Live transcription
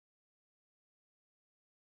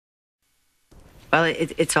Well,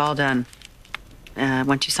 it's all done.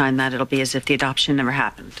 Once you sign that, it'll be as if the adoption never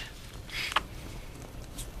happened.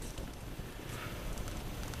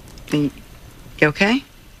 You okay?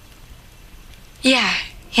 Yeah,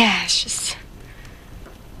 it's just...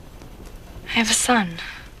 I have a son.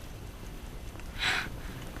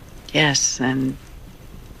 Yes, and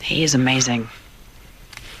he is amazing.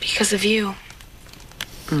 Because of you.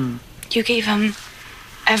 Mm. You gave him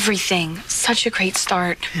everything. Such a great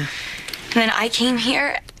start. Yeah. And then I came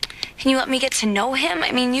here, and you let me get to know him.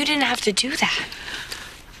 I mean, you didn't have to do that.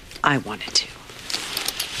 I wanted to.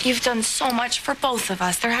 You've done so much for both of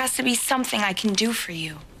us. There has to be something I can do for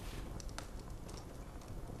you.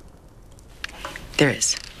 There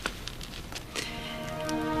is.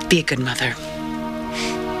 Be a good mother.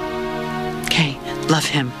 Okay, love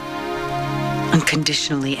him.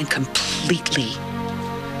 Unconditionally and completely.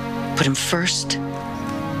 Put him first.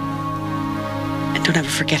 And don't ever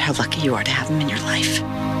forget how lucky you are to have him in your life.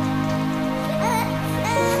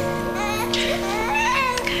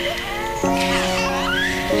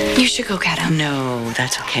 You should go get him. No,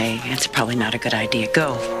 that's okay. It's probably not a good idea.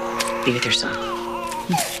 Go. Be with your son.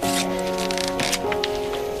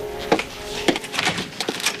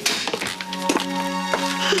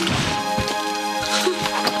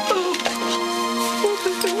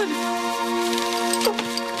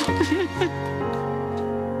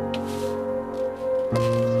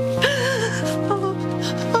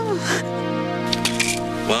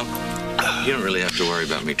 Well, you don't really have to worry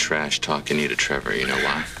about me trash talking you to Trevor. You know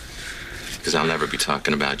why? Because I'll never be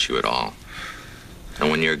talking about you at all. And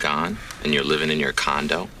when you're gone and you're living in your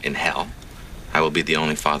condo in hell, I will be the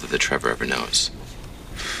only father that Trevor ever knows.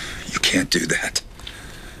 You can't do that.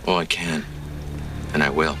 Oh, I can. And I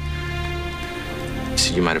will.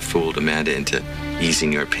 See, you might have fooled Amanda into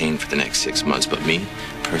easing your pain for the next 6 months, but me,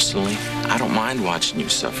 personally, I don't mind watching you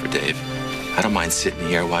suffer, Dave. I don't mind sitting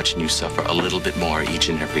here watching you suffer a little bit more each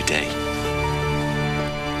and every day.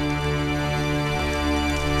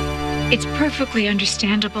 It's perfectly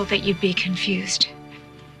understandable that you'd be confused.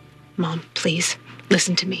 Mom, please,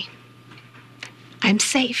 listen to me. I'm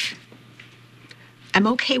safe. I'm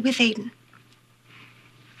okay with Aiden.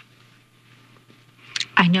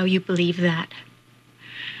 I know you believe that.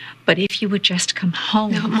 But if you would just come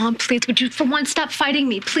home... No, Mom, please, would you for once stop fighting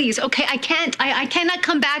me, please? Okay, I can't. I cannot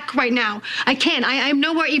come back right now. I can't. I'm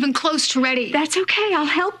nowhere even close to ready. That's okay. I'll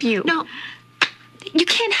help you. No. You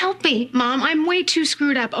can't help me, Mom. I'm way too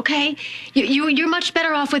screwed up, okay? You're much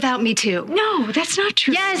better off without me, too. No, that's not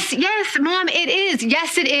true. Yes, Mom, it is.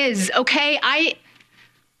 Yes, it is, okay? I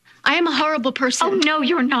am a horrible person. Oh, no,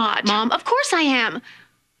 you're not. Mom, of course I am.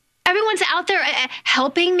 Everyone's out there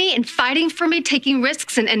helping me and fighting for me, taking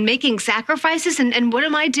risks and making sacrifices. And what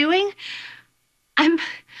am I doing? I'm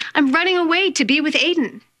running away to be with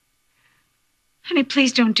Aiden. Honey,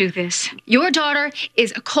 please don't do this. Your daughter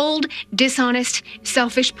is a cold, dishonest,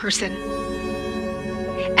 selfish person.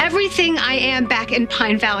 Everything I am back in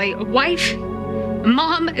Pine Valley, a wife, a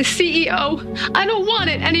mom, a CEO, I don't want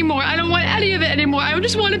it anymore. I don't want any of it anymore. I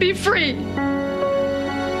just want to be free.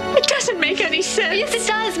 It doesn't make any sense. Yes, it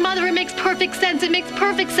does, Mother. It makes perfect sense. It makes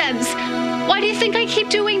perfect sense. Why do you think I keep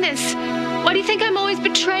doing this? Why do you think I'm always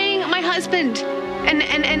betraying my husband and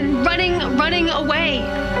running away?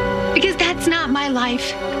 Because that's not my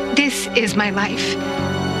life. This is my life.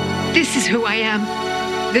 This is who I am.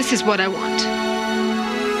 This is what I want.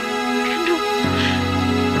 No.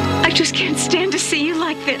 I just can't stand to see you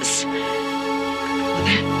like this. Well,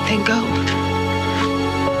 then go.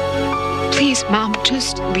 Please, Mom,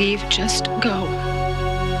 just leave. Just go.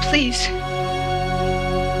 Please.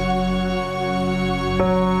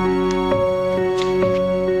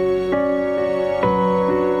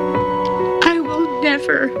 I will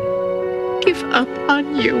never give up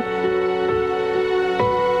on you.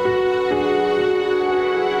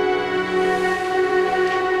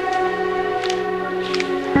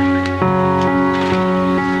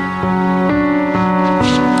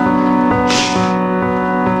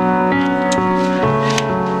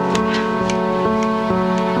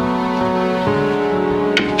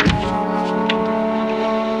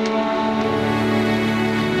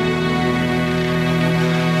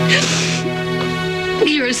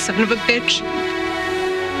 You're a son of a bitch.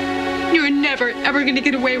 You're never, ever gonna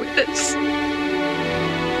get away with this.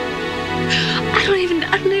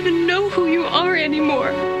 I don't even know who you are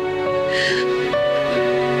anymore.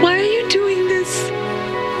 Why are you doing this?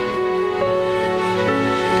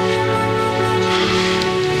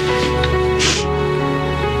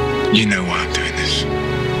 You know